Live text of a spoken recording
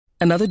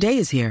Another day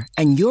is here,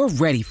 and you're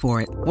ready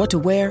for it. What to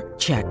wear?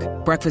 Check.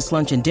 Breakfast,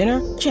 lunch, and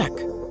dinner? Check.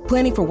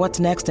 Planning for what's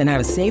next and how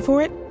to save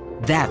for it?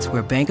 That's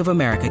where Bank of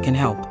America can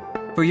help.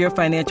 For your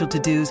financial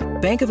to-dos,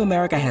 Bank of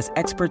America has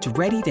experts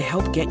ready to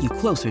help get you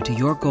closer to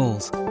your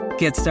goals.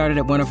 Get started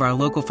at one of our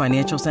local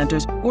financial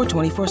centers or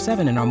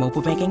 24/7 in our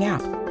mobile banking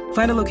app.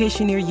 Find a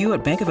location near you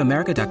at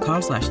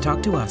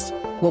bankofamerica.com/talktous.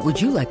 What would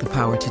you like the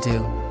power to do?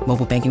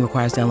 Mobile banking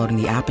requires downloading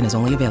the app and is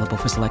only available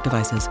for select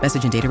devices.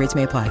 Message and data rates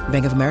may apply.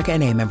 Bank of America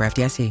N.A., member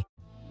FDIC.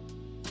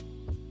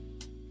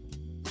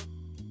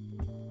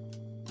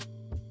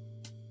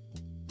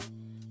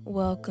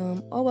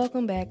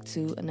 Welcome back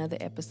to another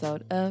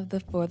episode of the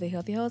For the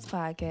Healthy Host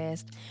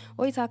podcast,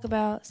 where we talk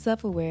about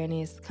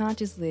self-awareness,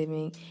 conscious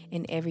living,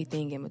 and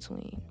everything in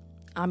between.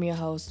 I'm your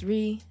host,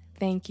 Ree.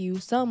 Thank you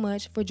so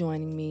much for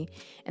joining me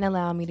and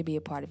allowing me to be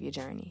a part of your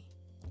journey.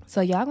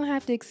 So y'all gonna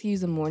have to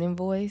excuse the morning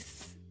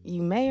voice.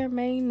 You may or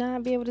may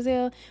not be able to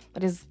tell,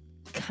 but it's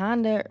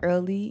kind of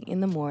early in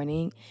the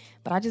morning.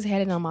 But I just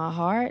had it on my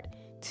heart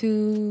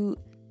to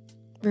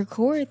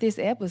record this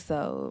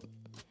episode.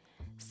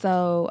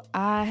 So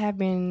I have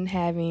been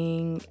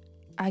having,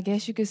 I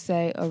guess you could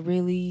say, a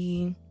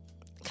really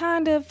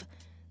kind of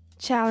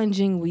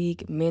challenging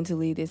week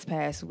mentally this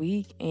past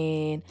week.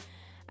 And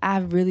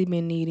I've really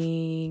been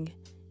needing,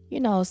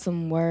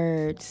 some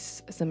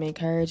words, some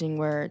encouraging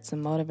words,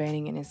 some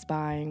motivating and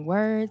inspiring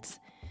words.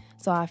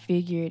 So I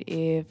figured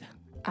if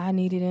I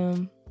needed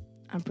them,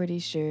 I'm pretty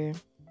sure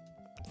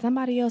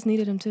somebody else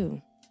needed them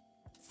too.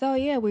 So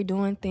yeah, we're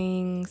doing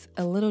things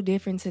a little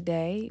different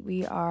today.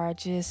 We are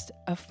just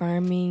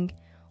affirming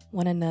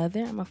one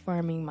another. I'm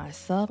affirming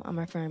myself. I'm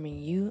affirming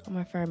you. I'm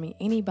affirming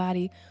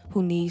anybody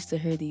who needs to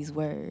hear these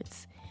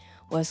words.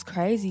 What's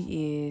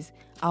crazy is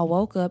I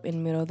woke up in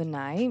the middle of the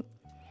night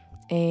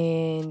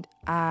and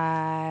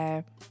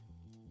I,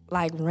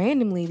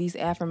 randomly, these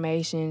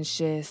affirmations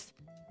just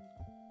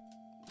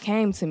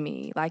came to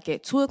me like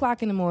at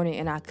 2:00 in the morning,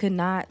 and I could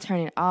not turn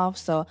it off.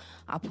 So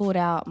I pulled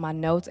out my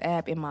notes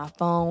app in my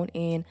phone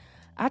and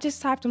I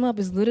just typed them up.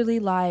 It's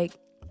literally like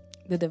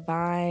the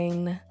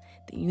divine,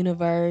 the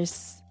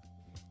universe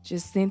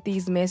just sent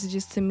these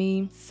messages to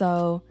me.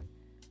 So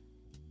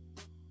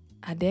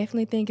I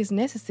definitely think it's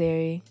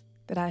necessary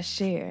that I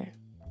share.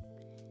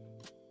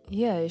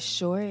 Yeah, it's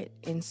short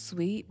and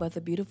sweet, but the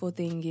beautiful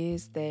thing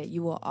is that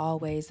you will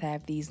always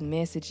have these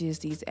messages,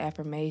 these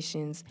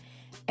affirmations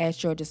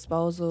at your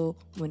disposal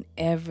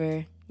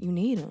whenever you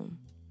need them.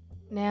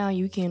 Now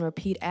you can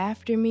repeat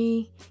after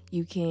me,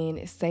 you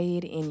can say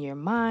it in your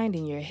mind,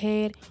 in your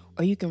head,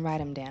 or you can write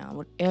them down,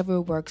 whatever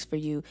works for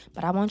you.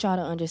 But I want y'all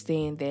to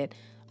understand that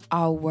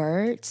our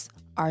words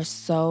are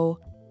so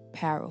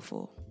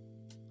powerful.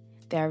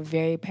 They're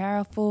very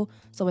powerful,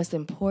 so it's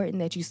important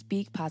that you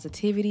speak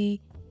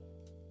positivity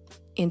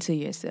into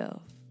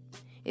yourself.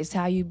 It's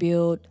how you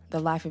build the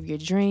life of your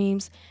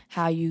dreams,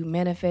 how you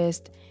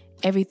manifest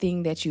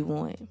everything that you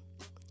want.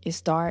 It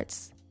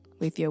starts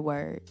with your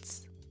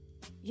words.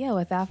 Yeah,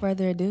 without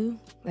further ado,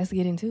 let's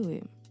get into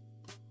it.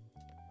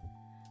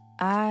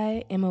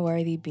 I am a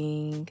worthy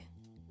being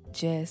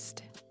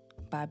just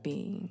by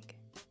being.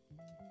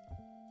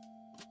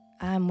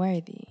 I'm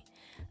worthy.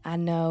 I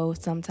know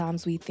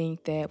sometimes we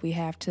think that we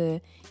have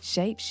to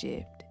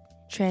shapeshift,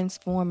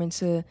 transform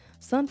into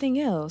something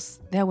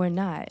else that we're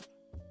not,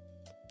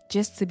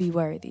 just to be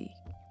worthy.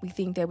 We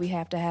think that we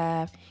have to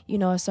have,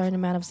 a certain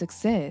amount of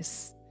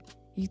success.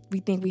 We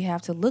think we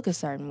have to look a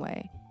certain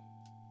way.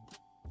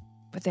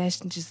 But that's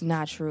just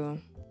not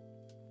true.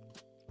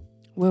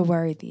 We're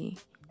worthy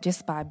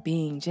just by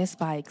being, just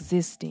by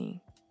existing.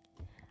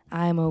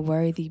 I am a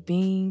worthy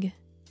being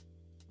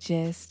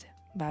just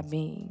by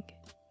being.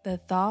 The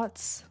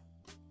thoughts,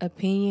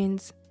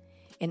 opinions,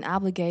 and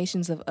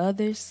obligations of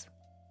others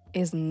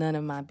is none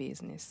of my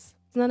business.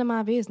 It's none of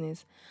my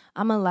business.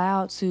 I'm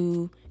allowed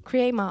to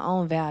create my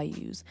own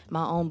values,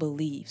 my own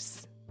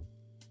beliefs.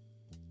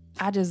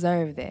 I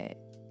deserve that.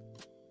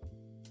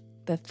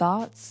 The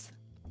thoughts,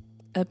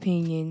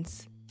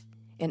 opinions,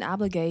 and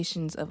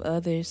obligations of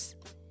others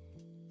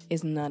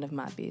is none of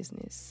my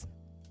business.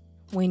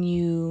 When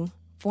you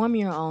form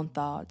your own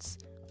thoughts,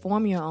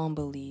 form your own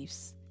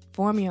beliefs,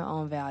 form your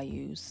own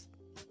values,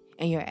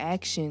 and your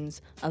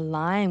actions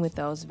align with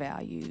those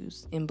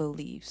values and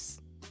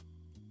beliefs,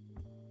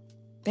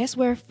 that's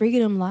where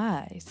freedom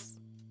lies.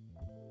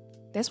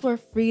 That's where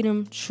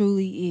freedom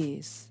truly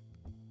is.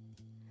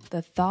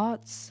 The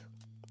thoughts,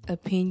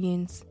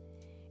 opinions,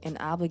 and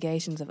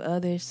obligations of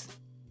others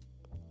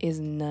is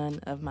none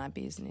of my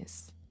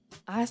business.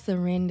 I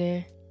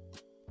surrender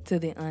to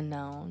the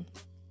unknown.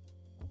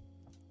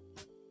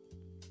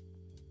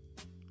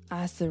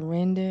 I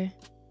surrender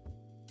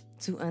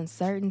to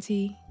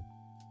uncertainty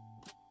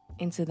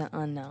and to the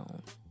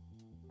unknown.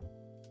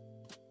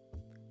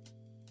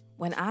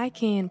 When I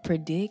can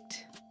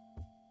predict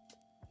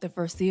the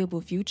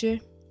foreseeable future,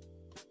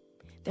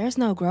 there's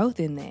no growth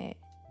in that.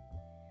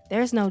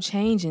 There's no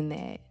change in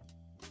that.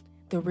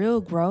 The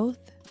real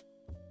growth,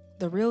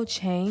 the real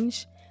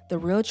change, the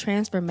real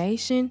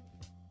transformation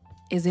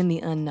is in the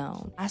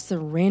unknown. I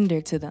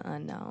surrender to the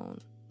unknown.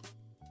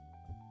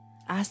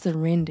 I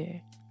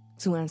surrender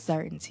to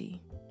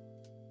uncertainty.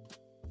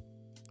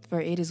 For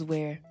it is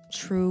where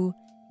true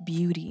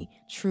beauty,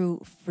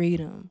 true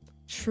freedom,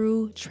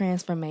 true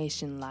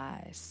transformation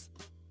lies.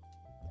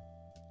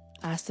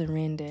 I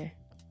surrender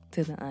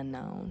to the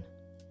unknown.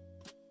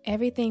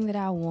 Everything that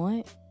I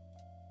want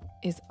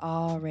is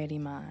already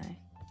mine.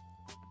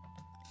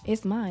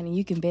 It's mine, and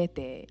you can bet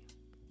that.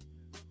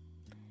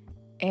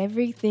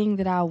 Everything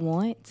that I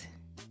want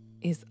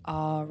is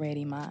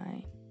already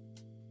mine.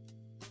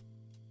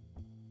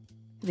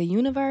 The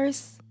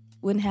universe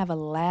wouldn't have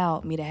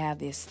allowed me to have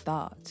this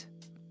thought,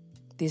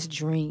 this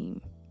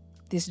dream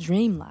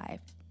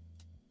life,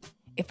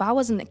 if I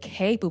wasn't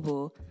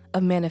capable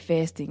of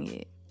manifesting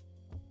it.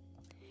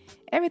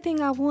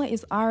 Everything I want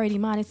is already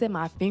mine. It's at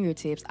my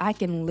fingertips. I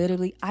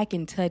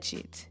can touch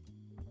it.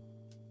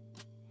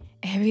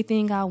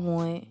 Everything I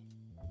want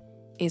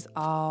is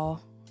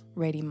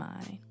already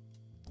mine.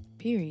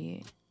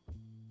 Period.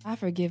 I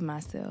forgive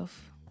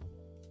myself.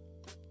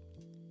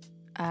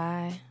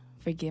 I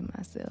forgive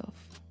myself.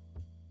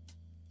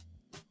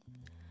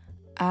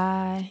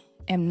 I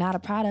am not a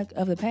product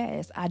of the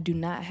past. I do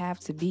not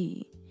have to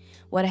be.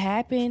 What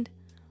happened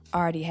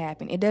already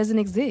happened. It doesn't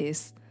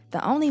exist.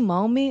 The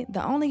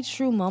only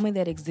true moment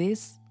that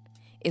exists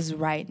is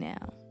right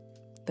now,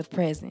 the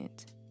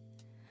present.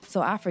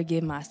 So I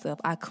forgive myself.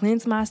 I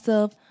cleanse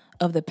myself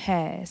of the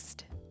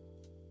past.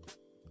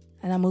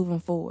 And I'm moving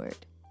forward.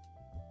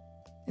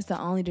 It's the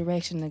only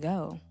direction to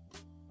go.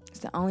 It's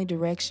the only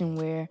direction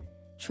where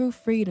true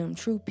freedom,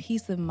 true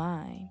peace of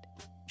mind,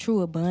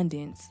 true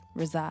abundance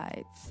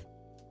resides.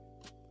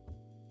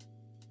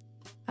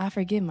 I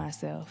forgive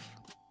myself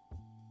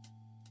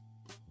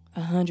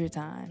 100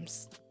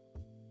 times.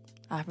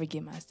 I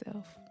forgive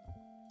myself.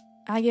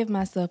 I give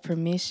myself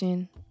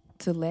permission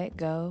to let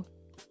go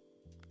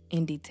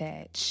and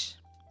detach.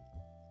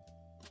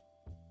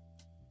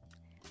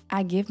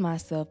 I give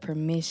myself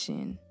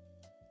permission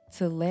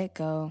to let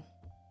go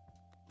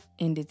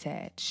and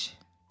detach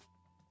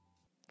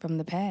from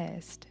the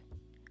past,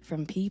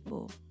 from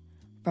people,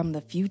 from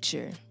the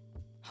future.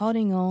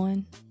 Holding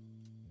on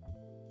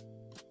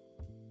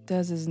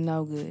does us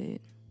no good.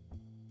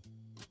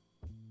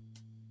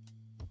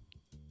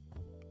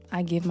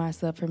 I give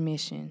myself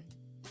permission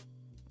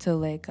to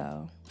let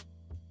go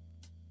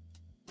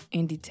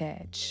and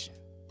detach.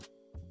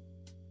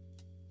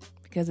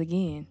 Because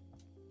again,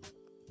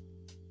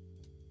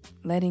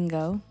 letting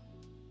go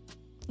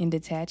and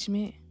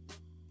detachment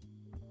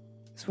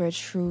is where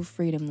true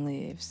freedom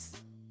lives.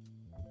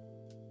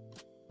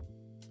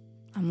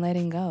 I'm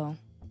letting go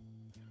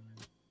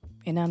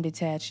and I'm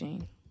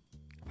detaching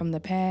from the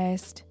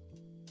past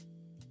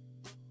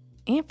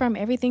and from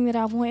everything that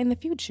I want in the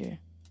future.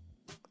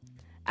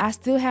 I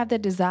still have the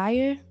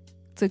desire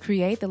to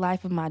create the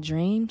life of my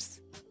dreams,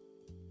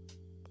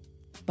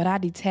 but I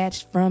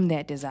detached from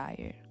that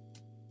desire.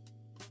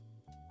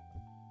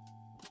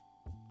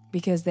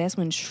 Because that's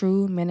when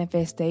true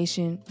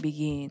manifestation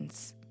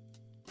begins.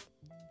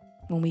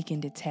 When we can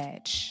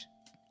detach.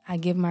 I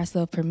give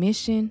myself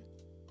permission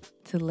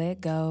to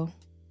let go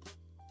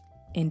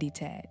and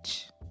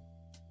detach.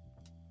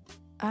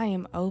 I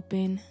am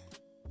open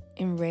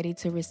and ready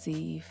to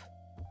receive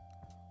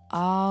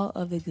all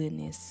of the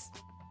goodness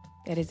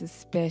that is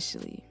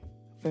especially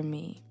for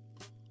me.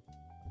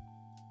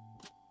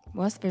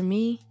 What's for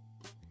me,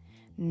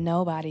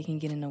 nobody can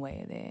get in the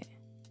way of that.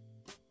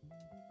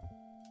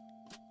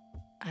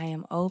 I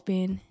am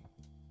open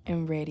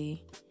and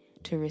ready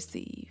to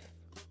receive.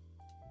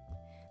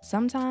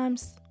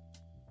 Sometimes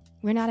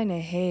we're not in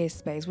a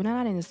headspace. We're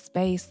not in a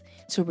space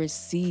to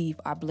receive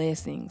our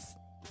blessings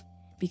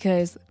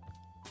because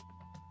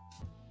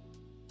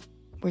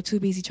we're too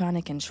busy trying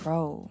to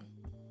control.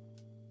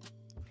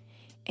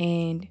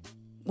 And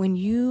when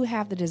you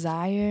have the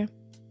desire,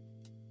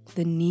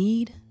 the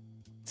need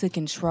to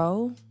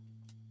control,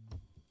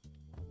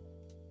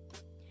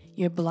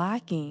 you're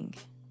blocking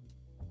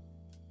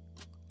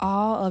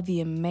all of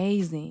the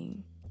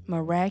amazing,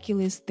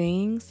 miraculous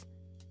things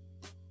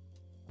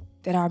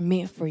that are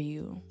meant for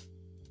you.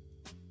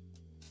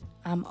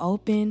 I'm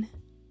open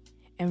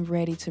and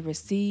ready to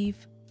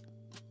receive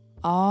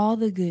all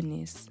the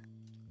goodness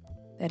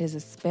that is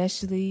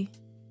especially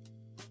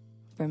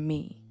for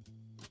me.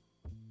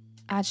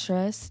 I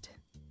trust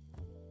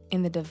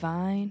in the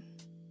divine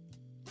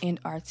and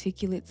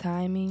articulate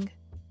timing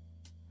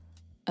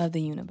of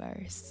the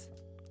universe.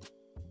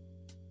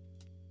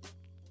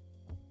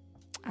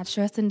 I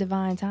trust in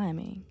divine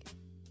timing.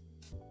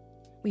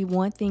 We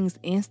want things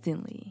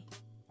instantly.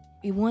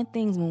 We want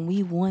things when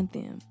we want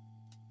them.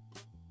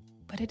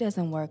 But it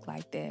doesn't work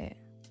like that.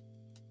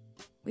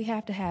 We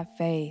have to have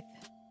faith.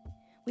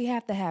 We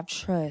have to have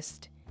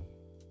trust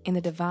in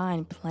the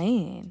divine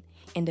plan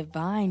and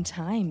divine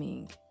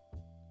timing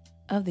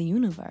of the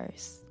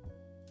universe.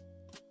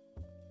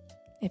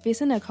 If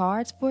it's in the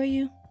cards for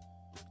you,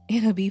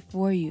 it'll be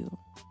for you.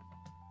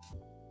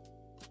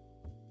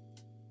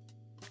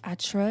 I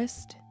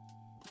trust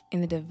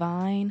in the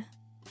divine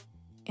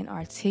and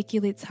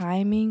articulate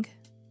timing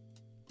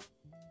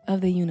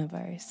of the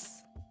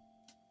universe.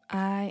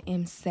 I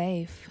am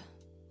safe.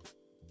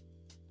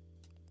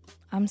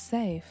 I'm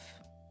safe.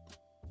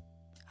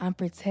 I'm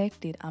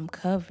protected. I'm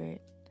covered.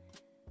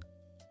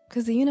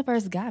 Because the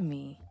universe got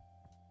me.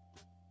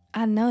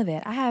 I know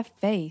that. I have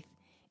faith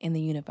in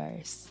the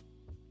universe.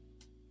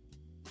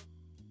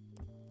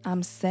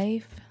 I'm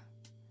safe.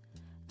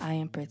 I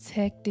am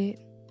protected.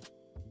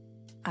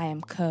 I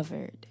am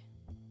covered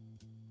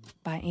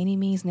by any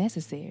means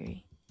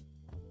necessary.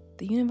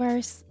 The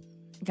universe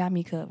got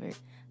me covered.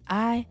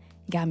 I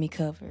got me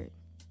covered.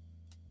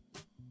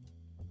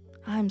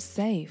 I'm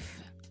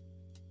safe,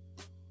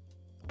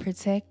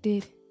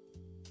 protected,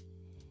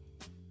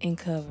 and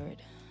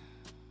covered.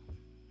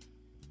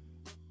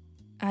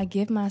 I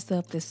give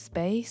myself the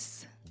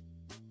space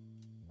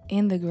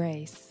and the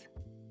grace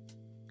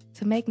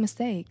to make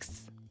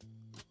mistakes.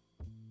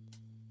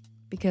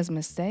 Because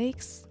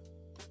mistakes,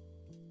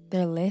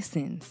 they're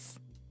lessons.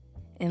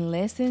 And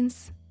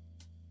lessons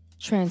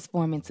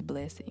transform into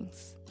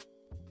blessings.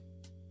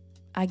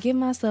 I give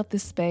myself the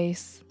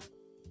space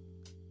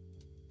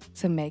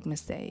to make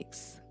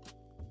mistakes.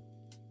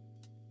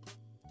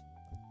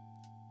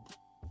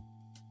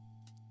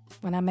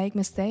 When I make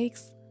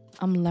mistakes,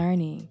 I'm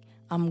learning,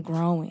 I'm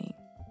growing.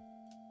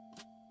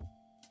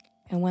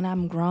 And when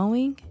I'm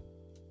growing,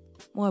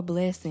 more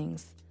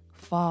blessings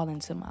fall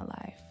into my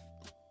life.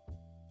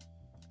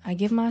 I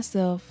give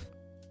myself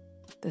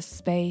the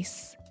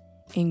space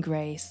and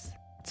grace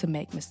to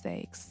make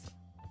mistakes.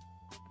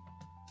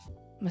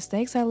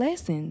 Mistakes are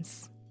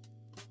lessons,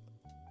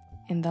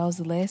 and those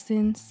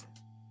lessons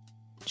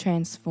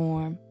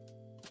transform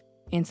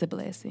into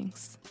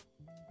blessings.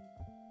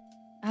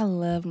 I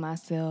love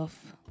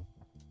myself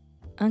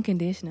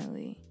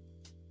unconditionally.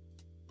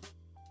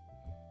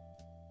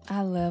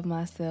 I love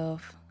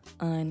myself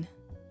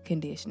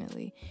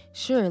unconditionally.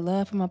 Sure,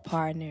 love from a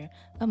partner,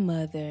 a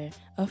mother,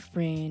 a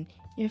friend,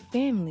 your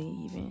family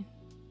even.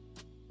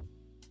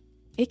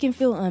 It can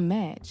feel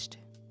unmatched,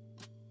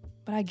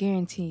 but I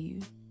guarantee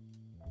you,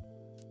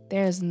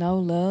 there is no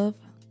love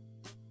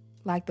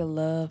like the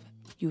love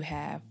you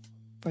have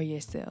for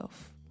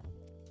yourself.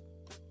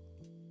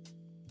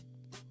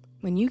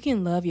 When you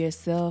can love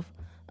yourself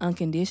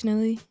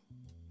unconditionally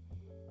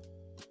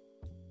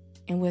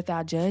and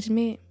without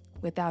judgment,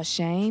 without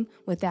shame,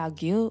 without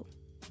guilt,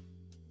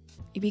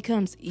 it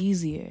becomes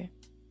easier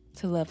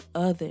to love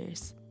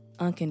others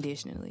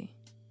unconditionally.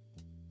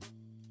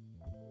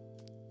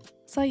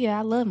 So yeah,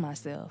 I love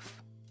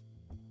myself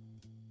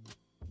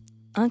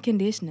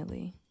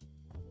unconditionally.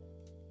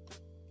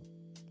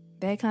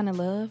 That kind of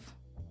love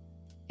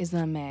is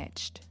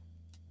unmatched.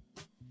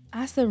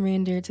 I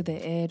surrender to the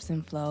ebbs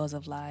and flows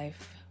of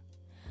life.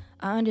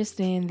 I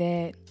understand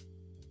that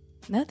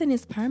nothing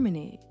is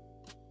permanent.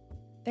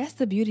 That's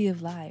the beauty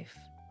of life.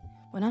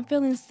 When I'm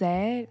feeling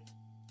sad,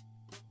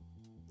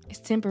 it's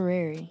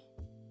temporary.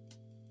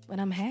 When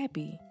I'm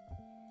happy,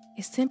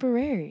 it's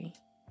temporary.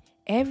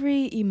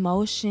 Every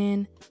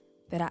emotion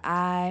that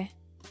I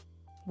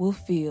will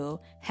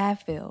feel, have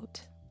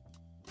felt,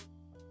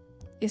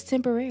 is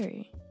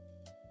temporary.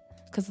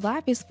 Because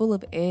life is full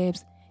of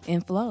ebbs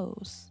and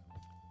flows.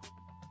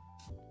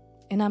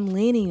 And I'm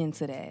leaning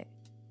into that.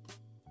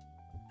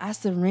 I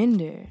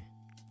surrender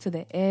to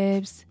the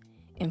ebbs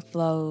and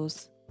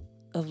flows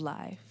of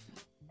life.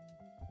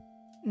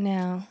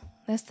 Now,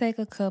 let's take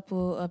a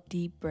couple of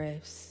deep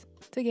breaths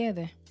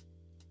together.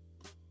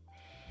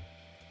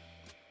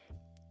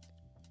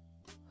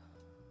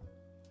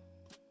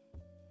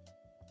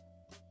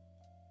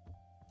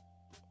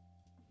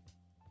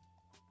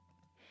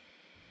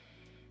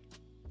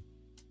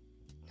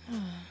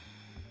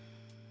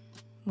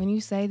 When you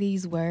say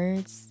these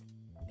words,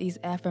 these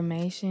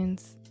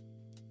affirmations,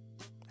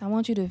 I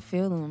want you to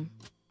feel them.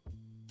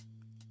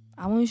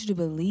 I want you to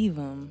believe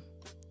them.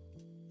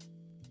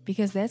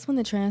 Because that's when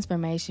the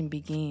transformation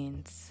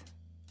begins.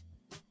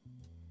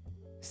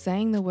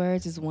 Saying the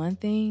words is one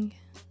thing,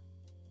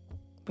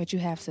 but you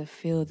have to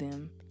feel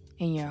them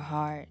in your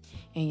heart,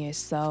 in your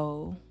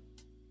soul.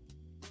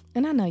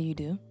 And I know you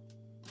do.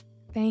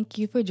 Thank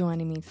you for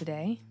joining me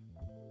today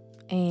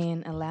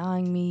and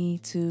allowing me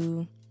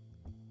to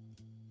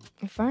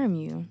affirm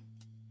you.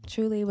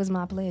 Truly, it was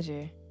my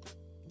pleasure.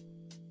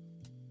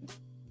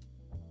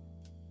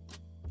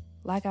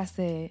 Like I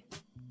said,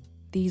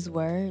 these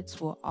words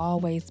will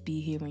always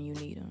be here when you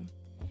need them,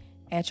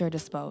 at your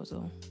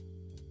disposal.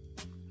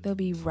 They'll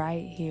be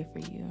right here for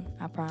you,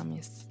 I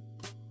promise.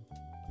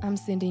 I'm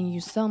sending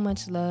you so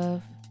much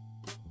love,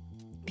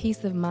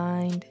 peace of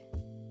mind,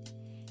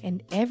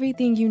 and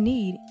everything you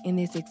need in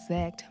this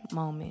exact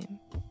moment.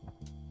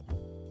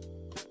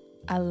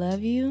 I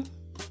love you,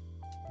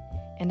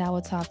 and I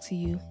will talk to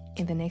you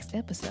in the next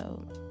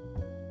episode.